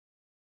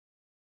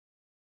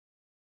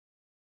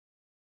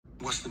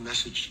What's the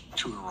message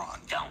to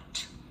Iran?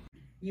 Don't.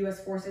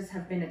 U.S. forces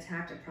have been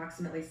attacked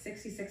approximately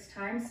 66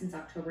 times since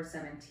October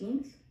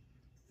 17th,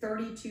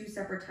 32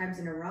 separate times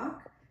in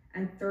Iraq,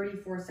 and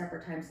 34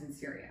 separate times in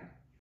Syria.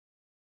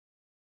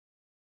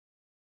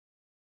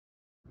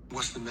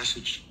 What's the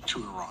message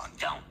to Iran?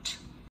 Don't.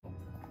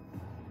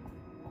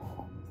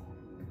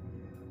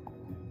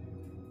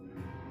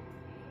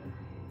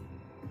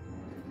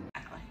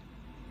 Exactly.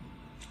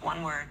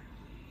 One word.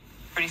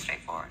 Pretty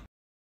straightforward.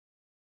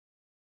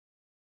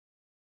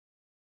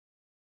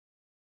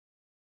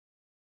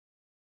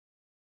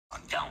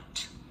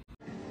 Don't.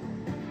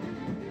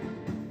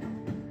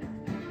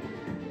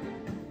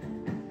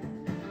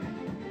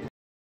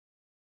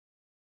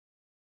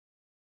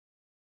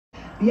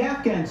 The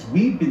Afghans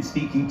we've been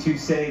speaking to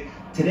say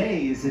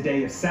today is a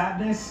day of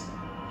sadness,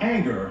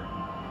 anger,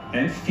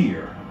 and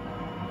fear.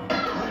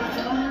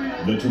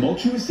 The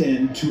tumultuous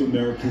end to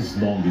America's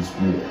longest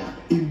war,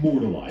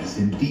 immortalized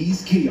in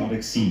these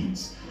chaotic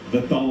scenes.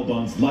 The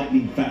Taliban's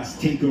lightning-fast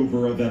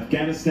takeover of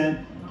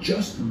Afghanistan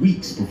just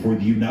weeks before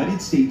the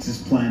United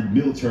States' planned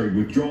military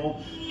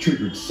withdrawal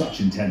triggered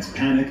such intense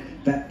panic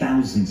that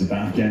thousands of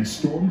Afghans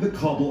stormed the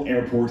Kabul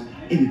airport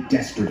in a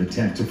desperate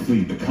attempt to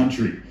flee the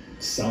country.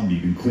 Some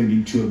even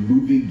clinging to a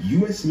moving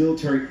U.S.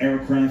 military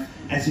aircraft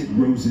as it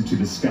rose into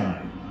the sky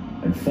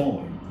and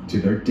falling to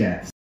their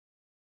deaths.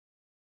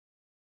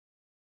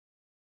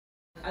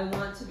 I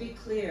want to be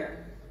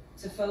clear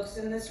to folks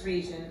in this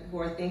region who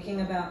are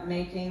thinking about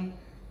making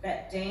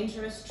that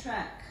dangerous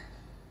trek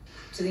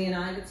to the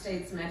United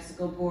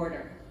States-Mexico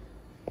border.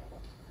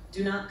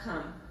 Do not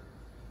come.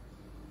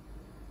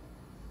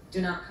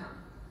 Do not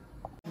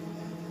come.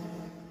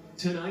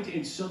 Tonight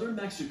in southern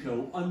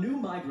Mexico, a new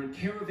migrant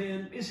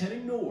caravan is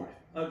heading north.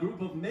 A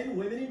group of men,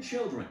 women, and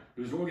children,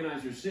 whose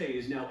organizers say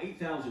is now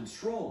 8,000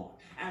 strong,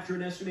 after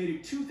an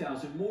estimated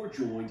 2,000 more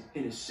joined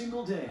in a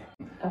single day.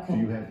 Okay. Do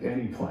you have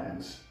any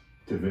plans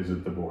to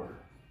visit the border?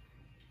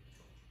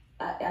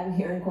 I'm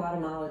here in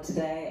Guatemala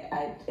today.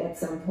 At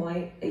some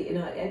point,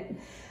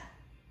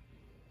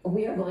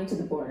 we are going to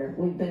the border.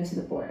 We've been to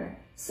the border.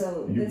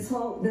 So this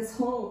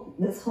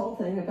whole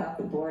thing about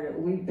the border,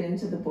 we've been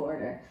to the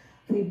border.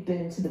 We've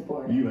been to the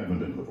border. You haven't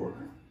been to the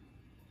border.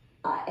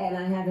 And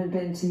I haven't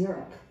been to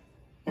Europe.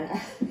 And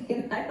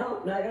I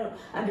don't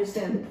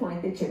understand the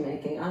point that you're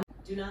making.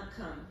 Do not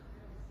come.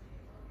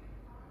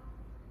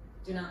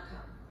 Do not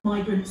come.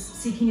 Migrants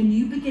seeking a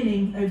new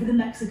beginning over the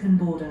Mexican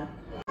border.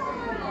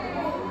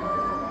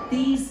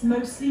 These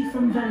mostly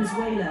from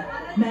Venezuela,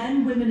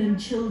 men, women and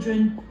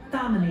children,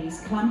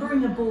 families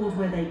clambering aboard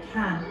where they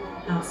can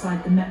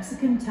outside the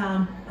Mexican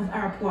town of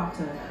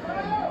Arapuato.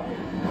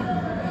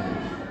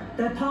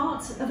 They're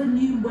part of a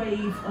new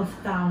wave of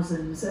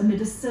thousands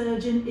amid a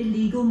surge in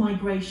illegal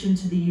migration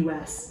to the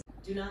US.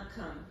 Do not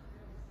come.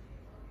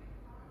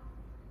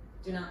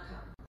 Do not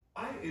come.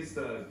 Why is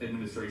the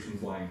administration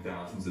flying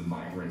thousands of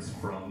migrants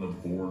from the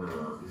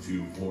border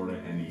to Florida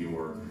and New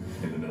York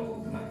in the middle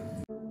of the night?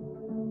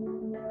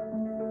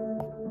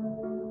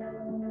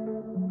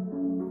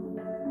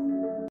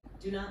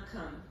 Do not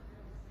come.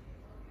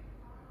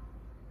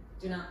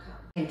 Do not come.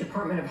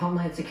 Department of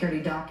Homeland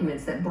Security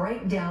documents that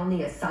break down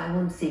the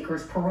asylum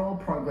seekers parole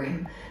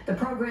program. The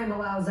program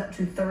allows up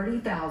to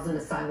 30,000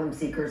 asylum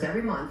seekers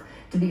every month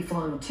to be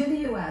flown to the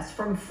U.S.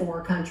 from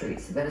 4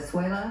 countries: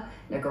 Venezuela,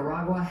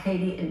 Nicaragua,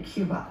 Haiti, and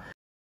Cuba.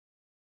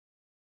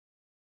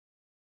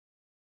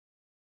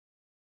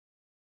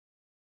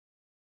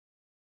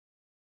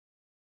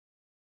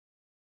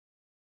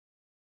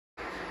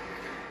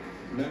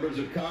 Members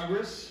of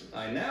Congress,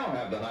 I now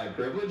have the high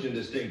privilege and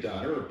distinct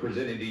honor of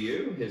presenting to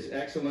you His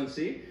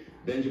Excellency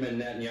Benjamin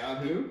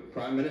Netanyahu,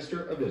 Prime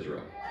Minister of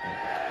Israel.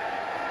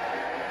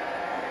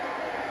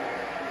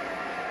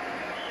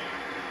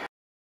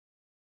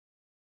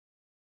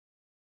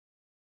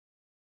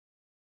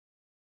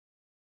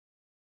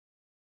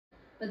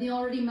 But the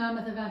already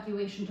mammoth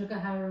evacuation took a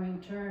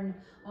harrowing turn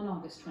on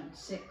August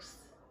 26th,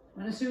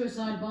 when a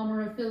suicide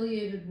bomber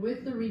affiliated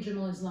with the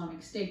regional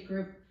Islamic State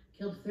group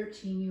killed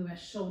 13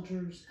 US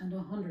soldiers and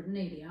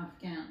 180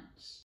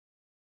 Afghans.